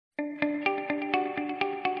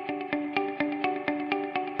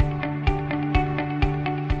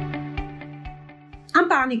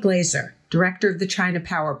Bonnie Glaser, Director of the China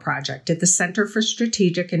Power Project at the Center for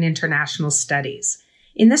Strategic and International Studies.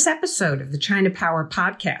 In this episode of the China Power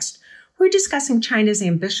Podcast, we're discussing China's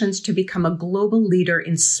ambitions to become a global leader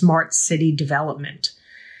in smart city development.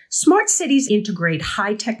 Smart cities integrate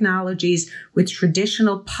high technologies with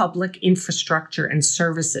traditional public infrastructure and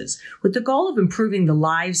services with the goal of improving the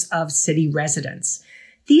lives of city residents.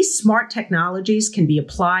 These smart technologies can be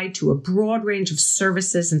applied to a broad range of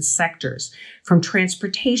services and sectors, from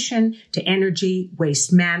transportation to energy,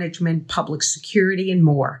 waste management, public security, and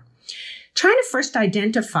more. China first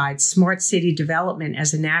identified smart city development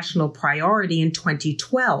as a national priority in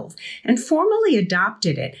 2012 and formally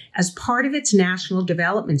adopted it as part of its national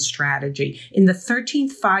development strategy in the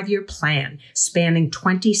 13th five-year plan spanning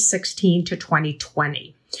 2016 to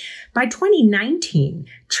 2020. By 2019,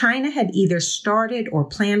 China had either started or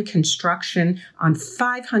planned construction on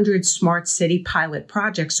 500 smart city pilot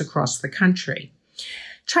projects across the country.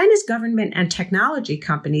 China's government and technology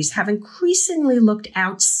companies have increasingly looked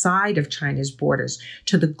outside of China's borders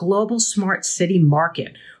to the global smart city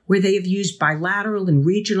market, where they have used bilateral and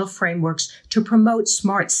regional frameworks to promote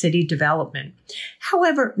smart city development.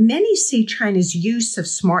 However, many see China's use of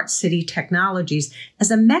smart city technologies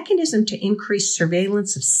as a mechanism to increase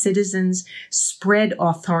surveillance of citizens, spread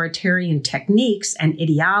authoritarian techniques and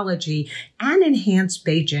ideology, and enhance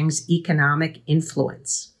Beijing's economic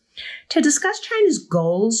influence. To discuss China's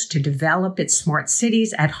goals to develop its smart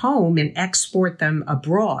cities at home and export them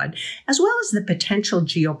abroad, as well as the potential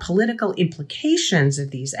geopolitical implications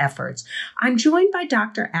of these efforts, I'm joined by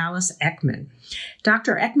Dr. Alice Ekman.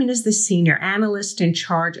 Dr. Ekman is the senior analyst in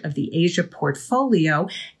charge of the Asia portfolio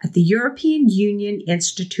at the European Union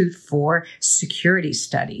Institute for Security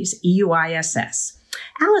Studies, EUISS.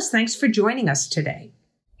 Alice, thanks for joining us today.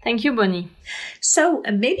 Thank you, Bonnie. So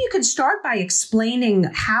maybe you could start by explaining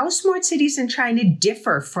how smart cities in China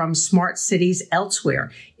differ from smart cities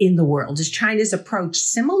elsewhere in the world. Is China's approach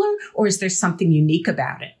similar, or is there something unique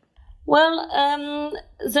about it? Well,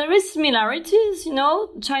 there is similarities.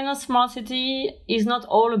 China's smart city is not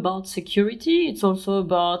all about security. It's also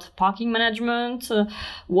about parking management,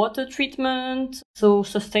 water treatment, so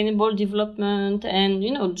sustainable development, and,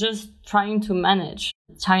 just trying to manage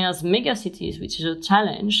China's megacities, which is a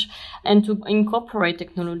challenge, and to incorporate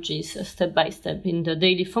technologies step by step in the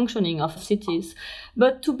daily functioning of cities.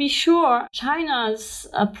 But to be sure, China's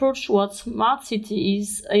approach towards smart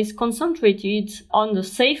cities is concentrated on the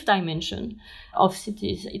safe dimension of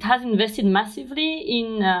cities. It has invested massively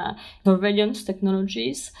in surveillance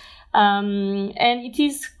technologies, and it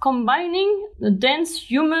is combining the dense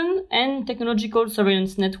human and technological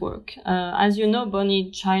surveillance network. As you know,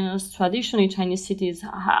 Bonnie, traditionally Chinese cities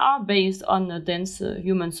are based on a dense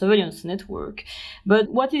human surveillance network. But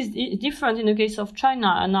what is different in the case of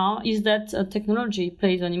China now is that technology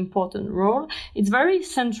plays an important role. It's very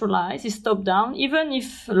centralized, it's top-down. Even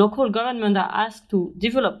if local governments are asked to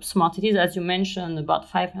develop smart cities, as you mentioned, about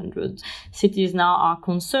 500 cities now are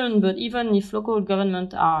concerned, but even if local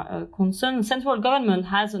governments are concerned, central government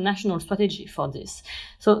has a national strategy for this.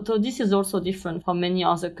 So this is also different from many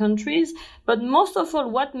other countries. But most of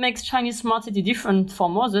all, what makes Chinese smart city different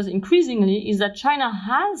from others increasingly is that China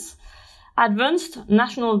has advanced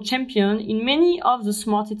national champion in many of the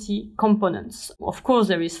smart city components. Of course,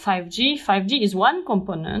 there is 5G. 5G is one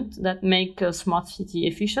component that makes a smart city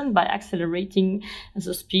efficient by accelerating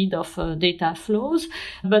the speed of data flows.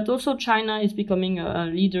 But also China is becoming a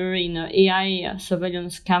leader in AI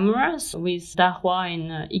surveillance cameras with Dahua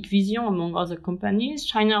and Hikvision, among other companies.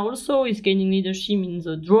 China also is gaining leadership in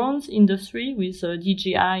the drones industry with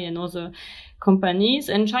DJI and other companies,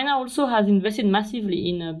 and China also has invested massively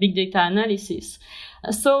in big data analysis.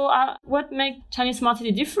 So what makes Chinese smart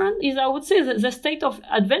city different is, I would say, the state of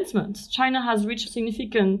advancement. China has reached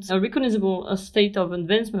significant, recognizable state of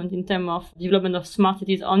advancement in terms of development of smart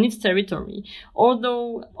cities on its territory.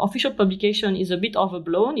 Although official publication is a bit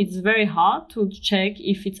overblown, it's very hard to check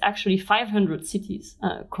if it's actually 500 cities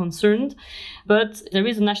concerned. But there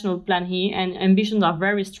is a national plan here, and ambitions are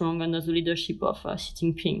very strong under the leadership of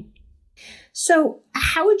Xi Jinping. So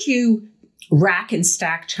how would you rack and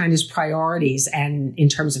stack China's priorities and in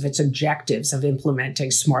terms of its objectives of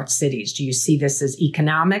implementing smart cities? Do you see this as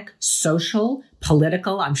economic, social,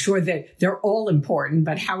 political? I'm sure that they're all important,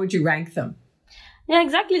 but how would you rank them? Yeah,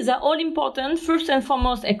 exactly. They're all important. First and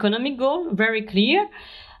foremost, economic goal, very clear.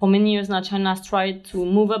 For many years now, China has tried to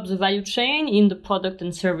move up the value chain in the product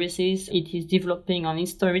and services it is developing on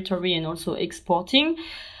its territory and also exporting.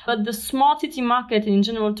 But the smart city market, in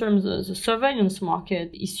general terms, the surveillance market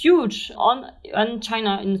is huge on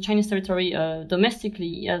China, in the Chinese territory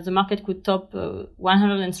domestically. The market could top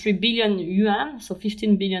 103 billion yuan, so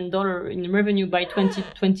 $15 billion in revenue by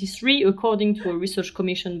 2023, according to a research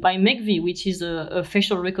commissioned by Megvii, which is a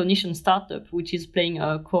facial recognition startup, which is playing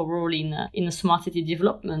a core role in a smart city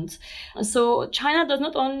development. So China does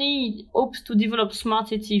not only hope to develop smart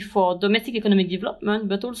city for domestic economic development,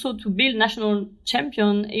 but also to build national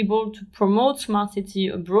champion able to promote smart city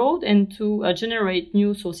abroad and to generate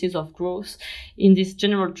new sources of growth in this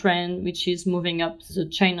general trend, which is moving up the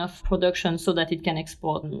chain of production so that it can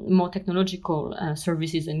export more technological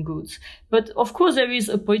services and goods. But of course, there is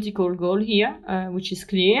a political goal here, which is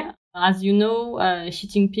clear. As you know, Xi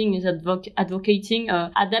Jinping is advocating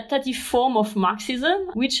an adaptive form of Marxism,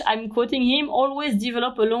 which, I'm quoting him, always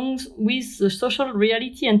develop along with the social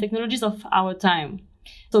reality and technologies of our time.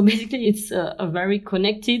 So basically, it's a very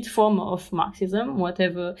connected form of Marxism,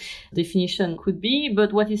 whatever definition could be.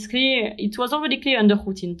 But what is clear, it was already clear under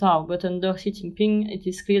Hu Jintao, but under Xi Jinping, it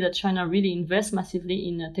is clear that China really invests massively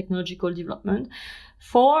in technological development.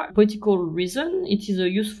 For political reason, it is a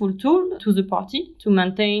useful tool to the party to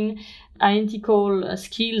maintain identical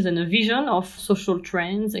skills and a vision of social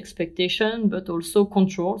trends, expectation, but also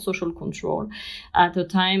control, social control. At the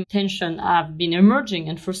time, tensions have been emerging,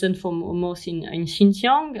 and first and foremost in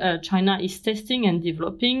Xinjiang, China is testing and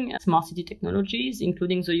developing smart city technologies,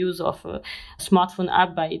 including the use of a smartphone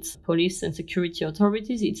app by its police and security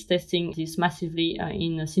authorities. It's testing this massively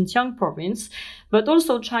in Xinjiang province. But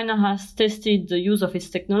also China has tested the use of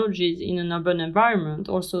its technologies in an urban environment,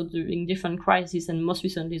 also during different crises, and most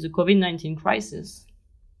recently the COVID-19 crisis.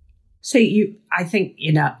 So you, I think,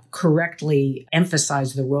 correctly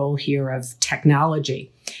emphasize the role here of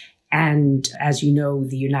technology. And as you know,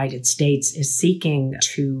 the United States is seeking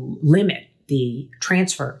to limit the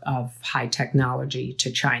transfer of high technology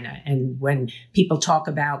to China. And when people talk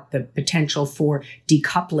about the potential for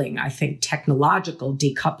decoupling, I think technological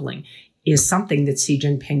decoupling is something that Xi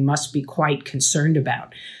Jinping must be quite concerned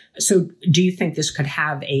about. So do you think this could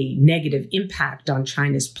have a negative impact on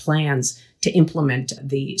China's plans to implement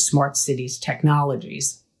the smart cities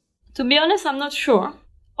technologies? To be honest, I'm not sure.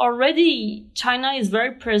 Already, China is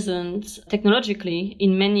very present technologically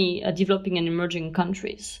in many developing and emerging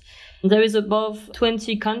countries. There is above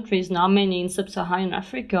 20 countries now, many in sub-Saharan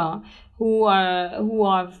Africa, who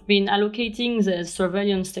have been allocating the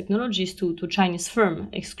surveillance technologies to Chinese firms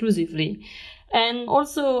exclusively. And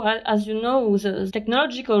also, as you know, the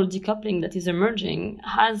technological decoupling that is emerging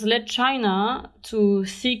has led China to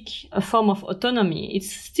seek a form of autonomy. It's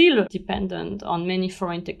still dependent on many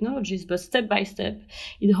foreign technologies, but step by step,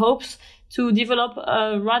 it hopes to develop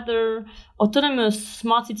a rather autonomous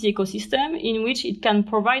smart city ecosystem in which it can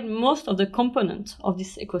provide most of the components of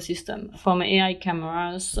this ecosystem, from AI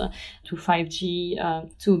cameras to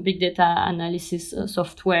 5G to big data analysis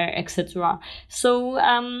software, etc. So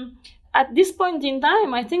at this point in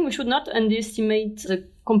time, I think we should not underestimate the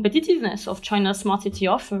competitiveness of China's smart city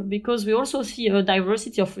offer, because we also see a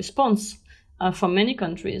diversity of response from many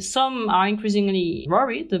countries. Some are increasingly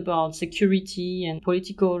worried about security and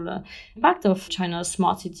political impact of China's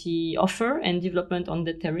smart city offer and development on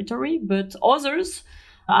the territory, but others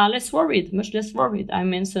are less worried, much less worried. I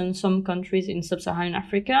mentioned some countries in sub-Saharan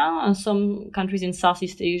Africa, and some countries in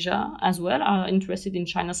Southeast Asia as well are interested in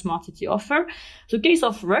China's smart city offer. The case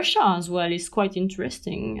of Russia as well is quite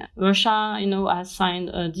interesting. Russia, has signed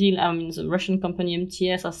a deal. The Russian company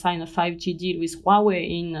MTS has signed a 5G deal with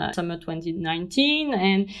Huawei in summer 2019.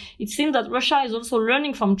 And it seems that Russia is also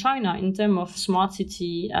learning from China in terms of smart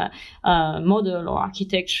city model or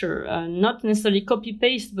architecture. Not necessarily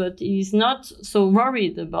copy-paste, but it is not so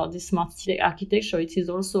worried about this smart city architecture. It is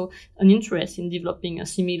also an interest in developing a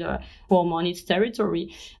similar form on its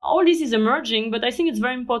territory. All this is emerging, but I think it's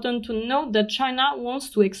very important to note that China wants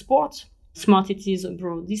to export smart cities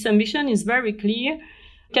abroad. This ambition is very clear.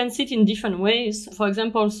 You can see it in different ways. For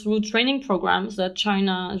example, through training programs that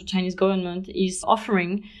the Chinese government is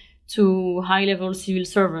offering to high-level civil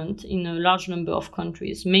servants in a large number of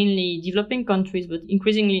countries, mainly developing countries, but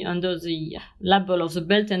increasingly under the label of the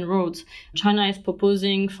Belt and Roads. China is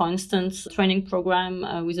proposing, for instance, a training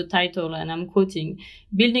program with the title, and I'm quoting,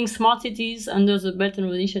 Building Smart Cities under the Belt and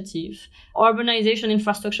Road Initiative, Urbanization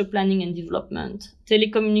Infrastructure Planning and Development,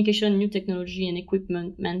 Telecommunication, New Technology and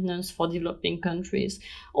Equipment Maintenance for Developing Countries.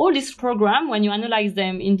 All these programs, when you analyze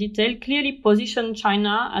them in detail, clearly position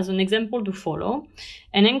China as an example to follow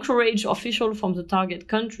and encourage encourage officials from the target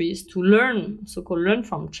countries to learn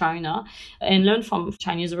from China and learn from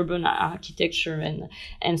Chinese urban architecture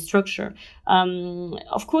and structure.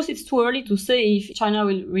 Of course, it's too early to say if China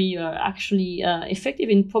will be actually effective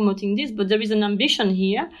in promoting this, but there is an ambition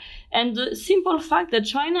here. And the simple fact that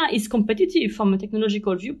China is competitive from a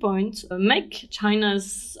technological viewpoint make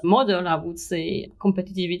China's model, I would say,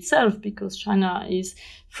 competitive itself, because China is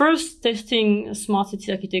first testing smart city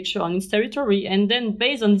architecture on its territory, and then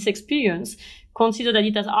based on this experience, consider that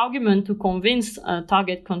it has argument to convince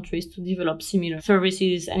target countries to develop similar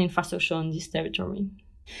services and infrastructure on this territory.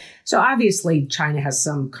 So obviously, China has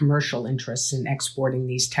some commercial interests in exporting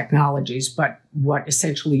these technologies, but what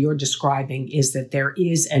essentially you're describing is that there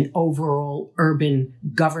is an overall urban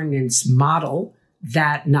governance model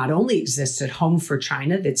that not only exists at home for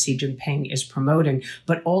China that Xi Jinping is promoting,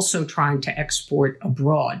 but also trying to export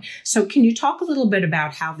abroad. So can you talk a little bit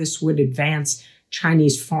about how this would advance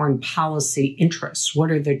Chinese foreign policy interests?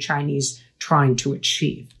 What are the Chinese trying to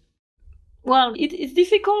achieve? Well, it's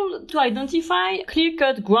difficult to identify a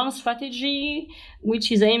clear-cut grand strategy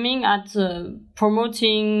which is aiming at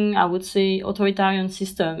promoting, I would say, authoritarian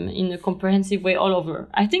system in a comprehensive way all over.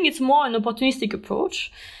 I think it's more an opportunistic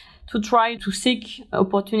approach to try to seek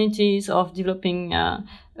opportunities of developing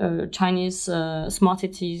Chinese smart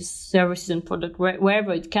cities, services and products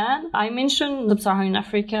wherever it can. I mentioned Sub-Saharan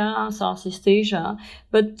Africa, Southeast Asia,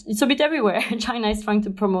 but it's a bit everywhere. China is trying to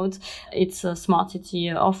promote its smart city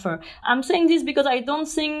offer. I'm saying this because I don't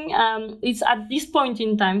think it's at this point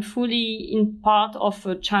in time fully in part of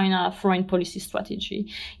China foreign policy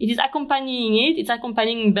strategy. It is accompanying it. It's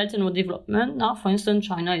accompanying Belt and Road development. Now, for instance,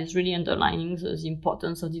 China is really underlining the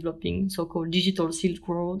importance of developing so-called digital Silk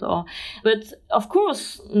Road. But of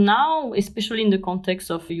course, now, especially in the context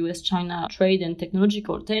of US-China trade and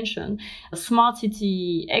technological tension, smart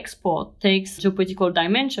city export takes geopolitical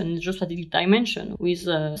dimension, geostrategic dimension, with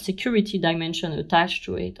a security dimension attached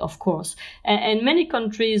to it, of course. And many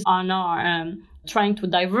countries are now trying to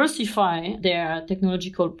diversify their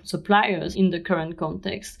technological suppliers in the current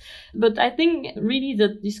context. But I think really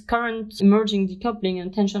that this current emerging decoupling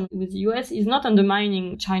and tension with the US is not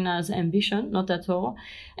undermining China's ambition, not at all.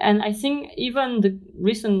 And I think even the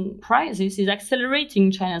recent crisis is accelerating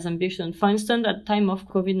China's ambition. For instance, at the time of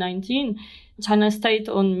COVID-19, China's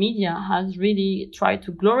state-owned media has really tried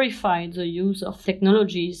to glorify the use of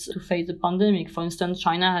technologies to face the pandemic. For instance,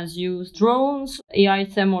 China has used drones, AI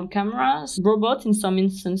thermal cameras, robots in some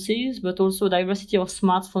instances, but also diversity of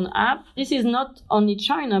smartphone apps. This is not only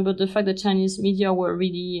China, but the fact that Chinese media were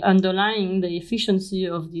really underlying the efficiency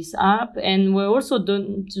of this app, and were also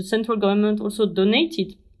the central government also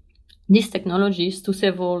donated these technologies to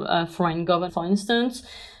several foreign governments. For instance,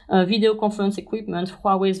 video conference equipment,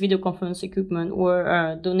 Huawei's video conference equipment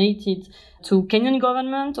were donated to Kenyan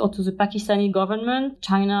government or to the Pakistani government.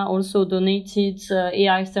 China also donated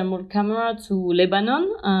AI thermal camera to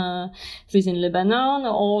Lebanon, trees in Lebanon,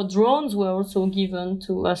 or drones were also given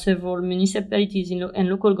to several municipalities and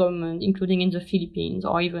local government, including in the Philippines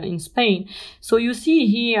or even in Spain. So you see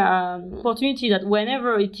here opportunity that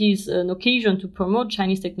whenever it is an occasion to promote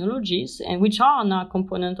Chinese technologies, and which are now a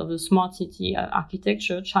component of the smart city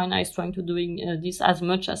architecture, China is trying to doing this as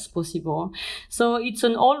much as possible. So it's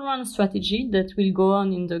an all-round strategy that will go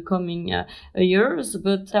on in the coming years,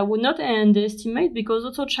 but I would not underestimate, because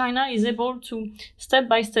also China is able to step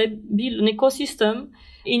by step build an ecosystem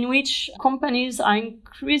in which companies are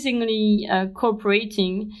increasingly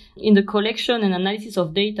cooperating in the collection and analysis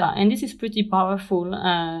of data. And this is pretty powerful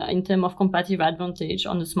in terms of competitive advantage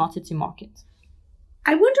on the smart city market.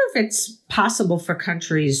 I wonder if it's possible for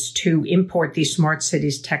countries to import these smart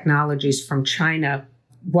cities technologies from China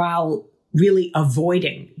while really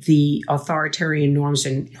avoiding the authoritarian norms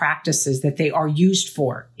and practices that they are used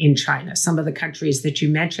for in China. Some of the countries that you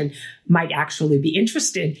mentioned might actually be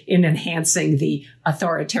interested in enhancing the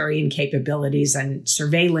authoritarian capabilities and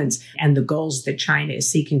surveillance and the goals that China is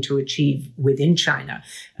seeking to achieve within China.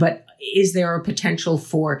 But is there a potential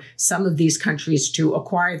for some of these countries to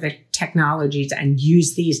acquire the technologies and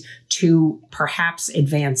use these to perhaps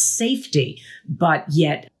advance safety, but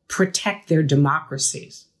yet protect their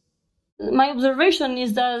democracies? My observation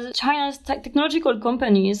is that China's technological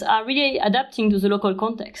companies are really adapting to the local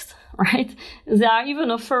context, right? They are even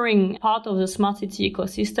offering part of the smart city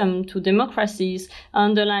ecosystem to democracies,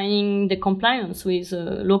 underlining the compliance with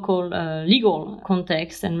local legal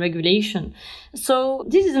context and regulation. So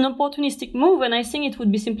this is an opportunistic move, and I think it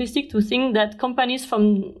would be simplistic to think that companies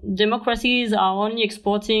from democracies are only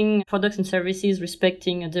exporting products and services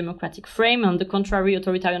respecting a democratic frame. On the contrary,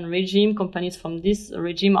 authoritarian regime, companies from this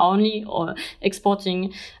regime are only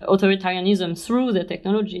exporting authoritarianism through the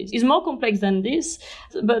technologies. It's more complex than this,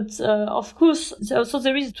 but of course, so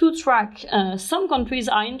there is two track. Some countries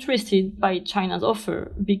are interested by China's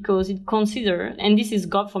offer because it consider, and this is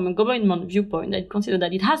from a government viewpoint, it consider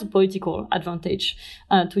that it has a political advantage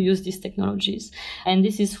to use these technologies. And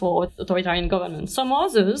this is for authoritarian governments. Some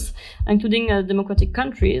others, including democratic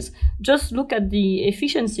countries, just look at the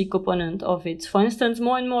efficiency component of it. For instance,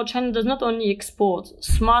 more and more China does not only export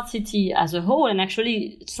smart city as a whole, and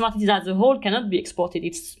actually smart cities as a whole cannot be exported.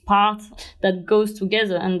 It's part that goes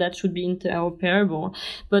together and that should be interoperable.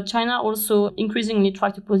 But China also increasingly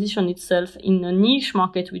tries to position itself in a niche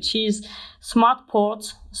market, which is smart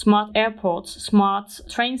ports, smart airports, smart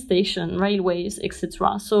train station, railways,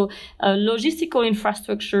 etc. So logistical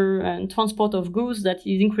infrastructure and transport of goods that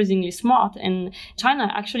is increasingly smart. And China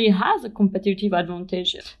actually has a competitive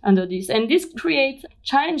advantage under this. And this creates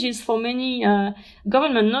challenges for many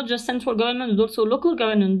government, not just central government, but also local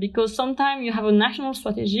government, because sometimes you have a national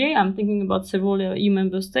strategy. I'm thinking about several EU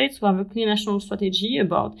member states who have a clear national strategy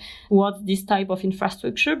about what this type of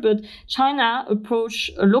infrastructure. But China approach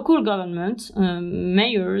a local government,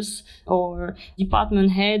 mayors or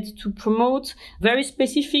department heads, to promote very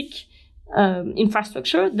specific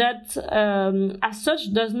infrastructure that, as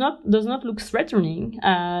such, does not look threatening.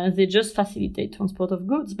 They just facilitate transport of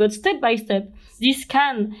goods. But step by step, this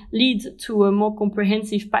can lead to a more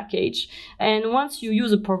comprehensive package. And once you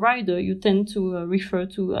use a provider, you tend to refer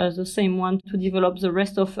to the same one to develop the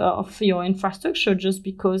rest of your infrastructure, just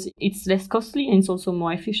because it's less costly and it's also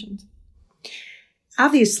more efficient.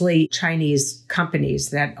 Obviously, Chinese companies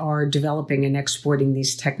that are developing and exporting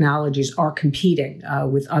these technologies are competing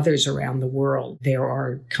with others around the world. There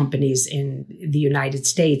are companies in the United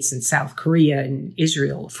States and South Korea and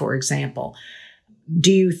Israel, for example.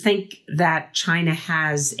 Do you think that China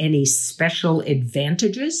has any special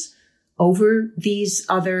advantages over these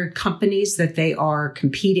other companies that they are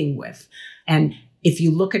competing with? And if you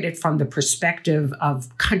look at it from the perspective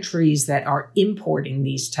of countries that are importing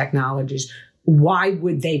these technologies, why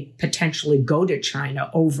would they potentially go to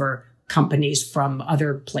China over companies from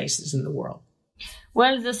other places in the world?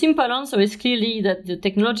 Well, the simple answer is clearly that the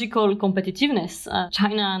technological competitiveness,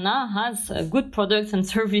 China now has good products and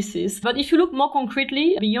services. But if you look more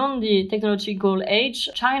concretely beyond the technological age,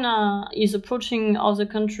 China is approaching other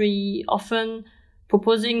countries often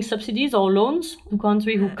proposing subsidies or loans to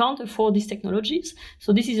countries who can't afford these technologies.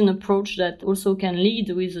 So this is an approach that also can lead,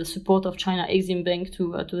 with the support of China Exim Bank,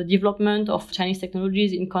 to the development of Chinese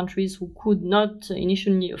technologies in countries who could not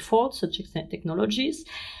initially afford such technologies.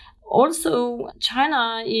 Also,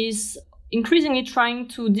 China is increasingly trying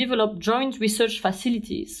to develop joint research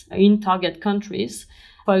facilities in target countries.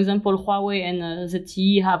 For example, Huawei and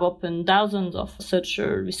ZTE have opened thousands of such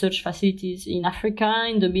research facilities in Africa,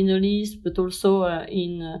 in the Middle East, but also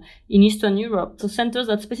in Eastern Europe. So centers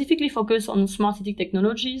that specifically focus on smart city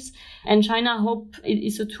technologies. And China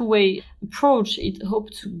it's a two-way approach. It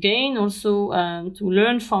hopes to gain also to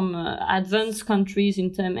learn from advanced countries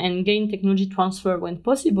and gain technology transfer when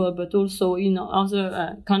possible, but also in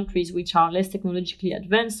other countries which are less technologically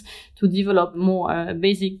advanced, to develop more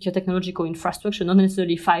basic technological infrastructure, not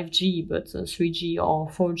necessarily 5G, but 3G or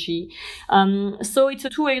 4G. So it's a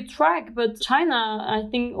two-way track, but China, I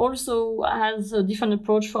think, also has a different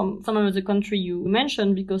approach from some of the country you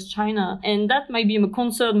mentioned, because China, and that might be a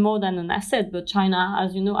concern more than an asset, but China,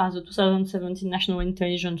 as you know, has a 2017 National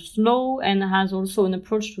Intelligence Law and has also an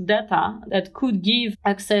approach to data that could give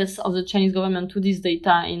access of the Chinese government to this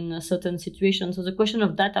data in certain situations. So the question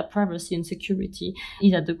of data privacy and security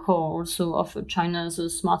is at the core also of China's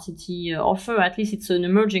smart city offer. At least it's an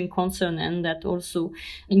emerging concern, and that also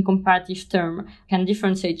in comparative term can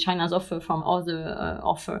differentiate China's offer from other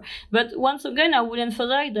offer. But once again, I would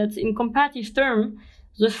emphasize that in comparative term,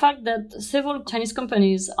 the fact that several Chinese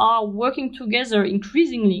companies are working together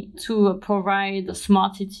increasingly to provide a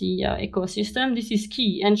smart city ecosystem, this is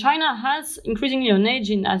key. And China has increasingly an edge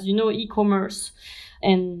in, as you know, e-commerce.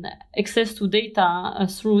 and access to data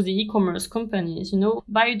through the e-commerce companies.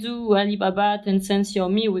 Baidu, Alibaba, Tencent,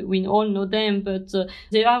 Xiaomi, we all know them, but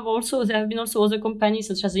there have been also other companies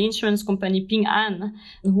such as the insurance company Ping An,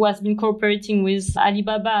 who has been cooperating with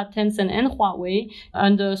Alibaba, Tencent, and Huawei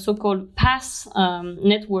under so-called PaaS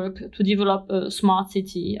network to develop a smart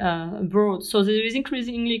city abroad. So there is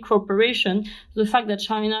increasingly cooperation. The fact that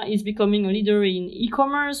China is becoming a leader in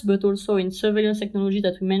e-commerce, but also in surveillance technology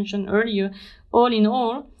that we mentioned earlier, all in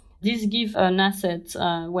all, this gives an asset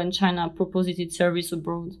when China proposes its service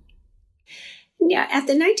abroad. Yeah, at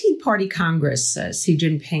the 19th Party Congress, Xi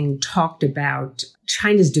Jinping talked about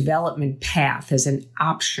China's development path as an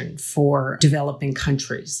option for developing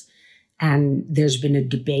countries. And there's been a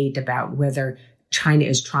debate about whether China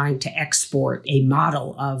is trying to export a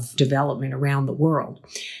model of development around the world.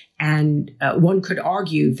 And one could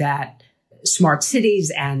argue that smart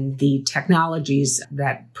cities and the technologies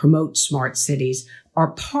that promote smart cities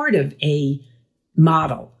are part of a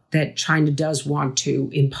model that China does want to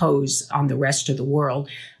impose on the rest of the world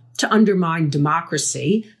to undermine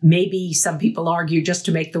democracy. Maybe some people argue just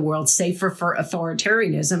to make the world safer for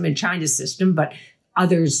authoritarianism in China's system, but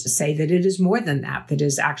others say that it is more than that, that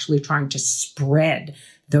is actually trying to spread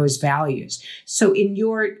those values. So in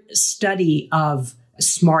your study of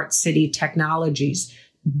smart city technologies,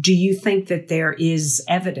 do you think that there is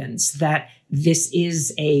evidence that this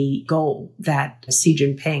is a goal that Xi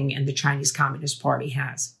Jinping and the Chinese Communist Party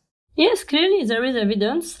has? Yes, clearly there is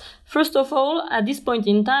evidence. First of all, at this point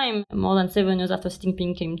in time, more than 7 years after Xi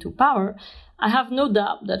Jinping came to power, I have no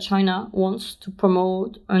doubt that China wants to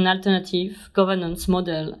promote an alternative governance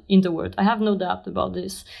model in the world. I have no doubt about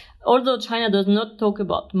this. Although China does not talk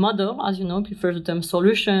about model, as you know, prefers the term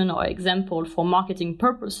solution or example for marketing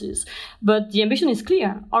purposes. But the ambition is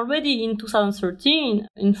clear. Already in 2013,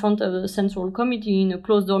 in front of the Central Committee in a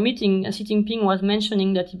closed-door meeting, Xi Jinping was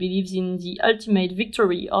mentioning that he believes in the ultimate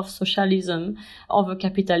victory of socialism over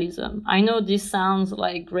capitalism. I know this sounds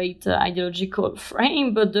like great ideological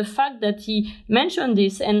frame, but the fact that he mentioned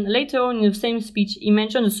this, and later on in the same speech, he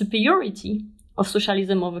mentioned the superiority of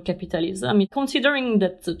socialism over capitalism, considering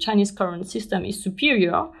that the Chinese current system is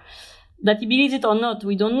superior, that he believes it or not,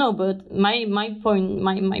 we don't know. But my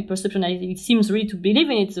perception is it seems really to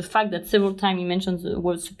believe in it. The fact that several times he mentions the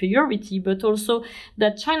word superiority, but also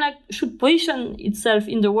that China should position itself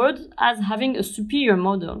in the world as having a superior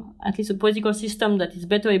model, at least a political system that is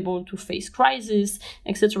better able to face crisis,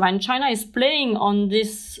 etc. And China is playing on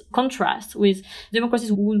this contrast with democracies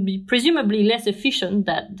who will be presumably less efficient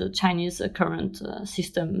than the Chinese current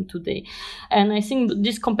system today. And I think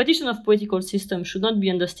this competition of political systems should not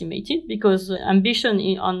be underestimated, because ambition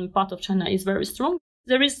on part of China is very strong.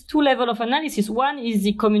 There is two levels of analysis. One is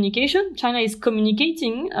the communication. China is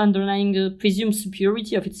communicating, underlying the presumed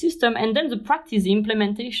superiority of its system, and then the practice, the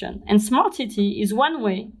implementation. And smart city is one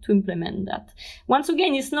way to implement that. Once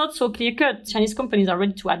again, it's not so clear-cut. Chinese companies are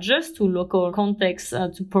ready to adjust to local contexts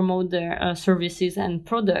to promote their services and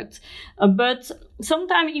products. But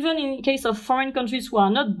sometimes, even in case of foreign countries who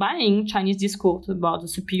are not buying Chinese discourse about the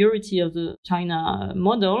superiority of the China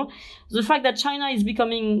model, the fact that China is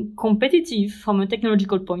becoming competitive from a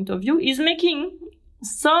technological point of view is making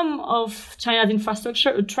some of China's infrastructure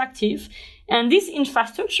attractive. And this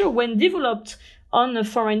infrastructure, when developed on a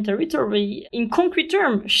foreign territory, in concrete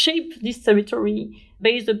terms, shape this territory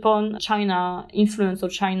based upon China influence or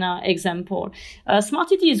China example. Smart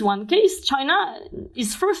city is one case. China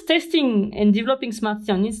is first testing and developing smart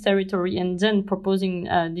city on its territory and then proposing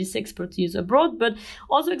this expertise abroad. But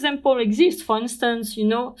other examples exist. For instance,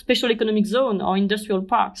 special economic zone or industrial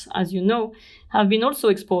parks, as you know, have been also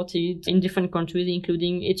exported in different countries,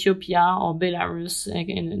 including Ethiopia or Belarus,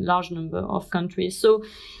 in a large number of countries. So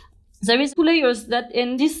there is two layers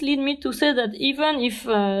and this leads me to say that even if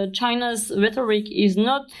China's rhetoric is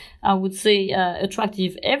not, I would say,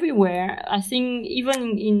 attractive everywhere, I think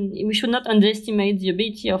we should not underestimate the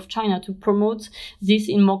ability of China to promote this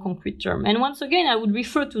in more concrete terms. And once again, I would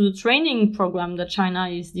refer to the training program that China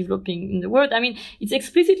is developing in the world. I mean, it's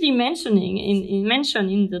explicitly mentioned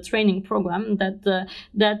in the training program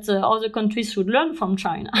that other countries should learn from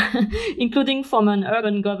China, including from an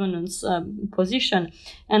urban governance position.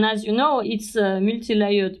 And as you know, it's a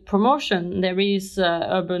multi-layered promotion. There is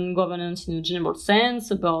urban governance in a general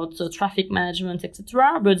sense about traffic management,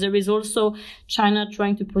 etc. But there is also China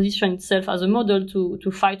trying to position itself as a model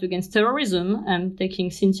to fight against terrorism, and taking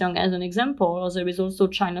Xinjiang as an example. Or there is also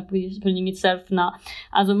China positioning itself now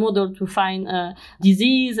as a model to find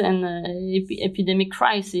disease and epidemic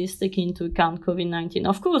crisis, taking into account COVID-19.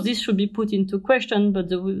 Of course, this should be put into question, but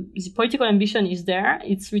the political ambition is there.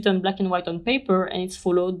 It's written black and white on paper, and it's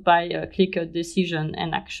followed by by a click decision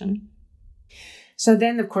and action. So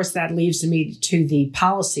then, of course, that leaves me to the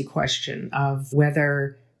policy question of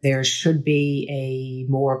whether there should be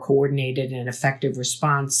a more coordinated and effective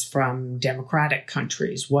response from democratic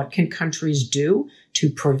countries. What can countries do to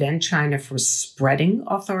prevent China from spreading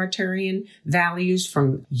authoritarian values,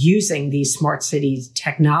 from using these smart city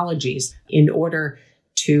technologies in order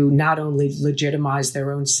to not only legitimize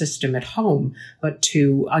their own system at home, but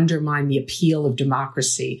to undermine the appeal of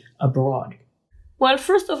democracy abroad? Well,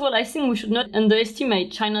 first of all, I think we should not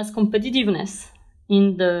underestimate China's competitiveness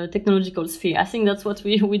in the technological sphere. I think that's what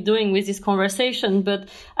we're doing with this conversation, but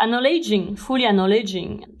fully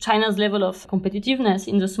acknowledging China's level of competitiveness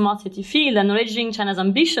in the smart city field, acknowledging China's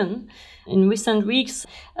ambition. In recent weeks,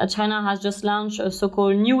 China has just launched a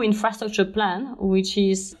so-called new infrastructure plan, which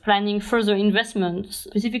is planning further investments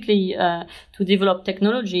specifically to develop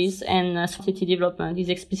technologies, and city development is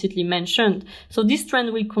explicitly mentioned. So this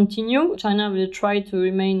trend will continue. China will try to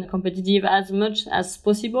remain competitive as much as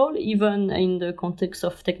possible, even in the context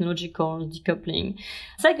of technological decoupling.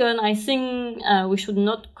 Second, I think we should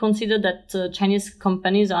not consider that Chinese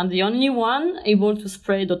companies are the only one able to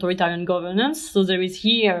spread authoritarian governance. So there is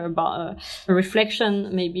here about a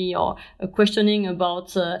reflection maybe, or a questioning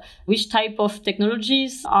about which type of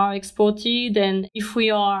technologies are exported, and if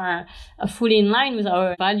we are fully in line with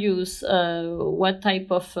our values, what type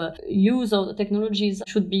of use of the technologies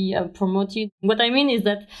should be promoted. What I mean is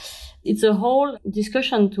that it's a whole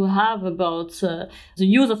discussion to have about the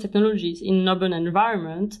use of technologies in an urban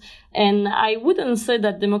environment. And I wouldn't say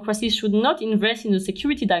that democracy should not invest in the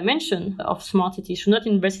security dimension of smart cities, should not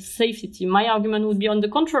invest in safe city. My argument would be on the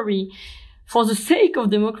contrary. For the sake of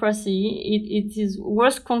democracy, it is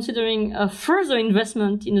worth considering a further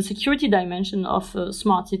investment in the security dimension of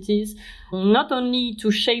smart cities, not only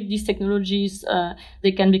to shape these technologies,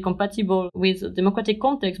 they can be compatible with a democratic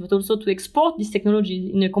context, but also to export these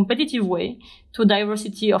technologies in a competitive way to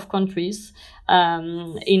diversity of countries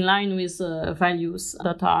in line with values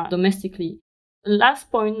that are domestically. The last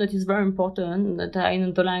point that is very important that I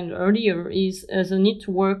underlined earlier is the need to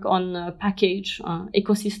work on package,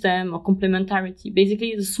 ecosystem, or complementarity.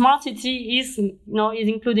 Basically, the smart city is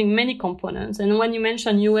including many components. And when you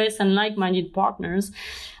mention US and like-minded partners,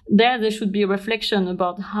 there should be a reflection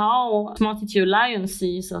about how smart city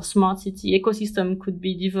alliances or smart city ecosystem could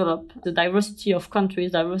be developed, the diversity of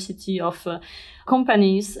countries, diversity of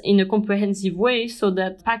companies in a comprehensive way, so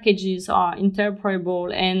that packages are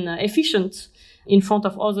interoperable and efficient in front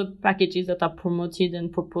of other packages that are promoted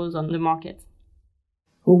and proposed on the market.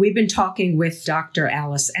 Well, we've been talking with Dr.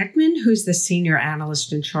 Alice Ekman, who's the senior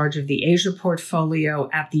analyst in charge of the Asia portfolio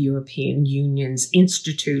at the European Union's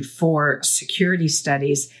Institute for Security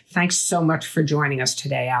Studies. Thanks so much for joining us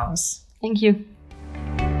today, Alice. Thank you.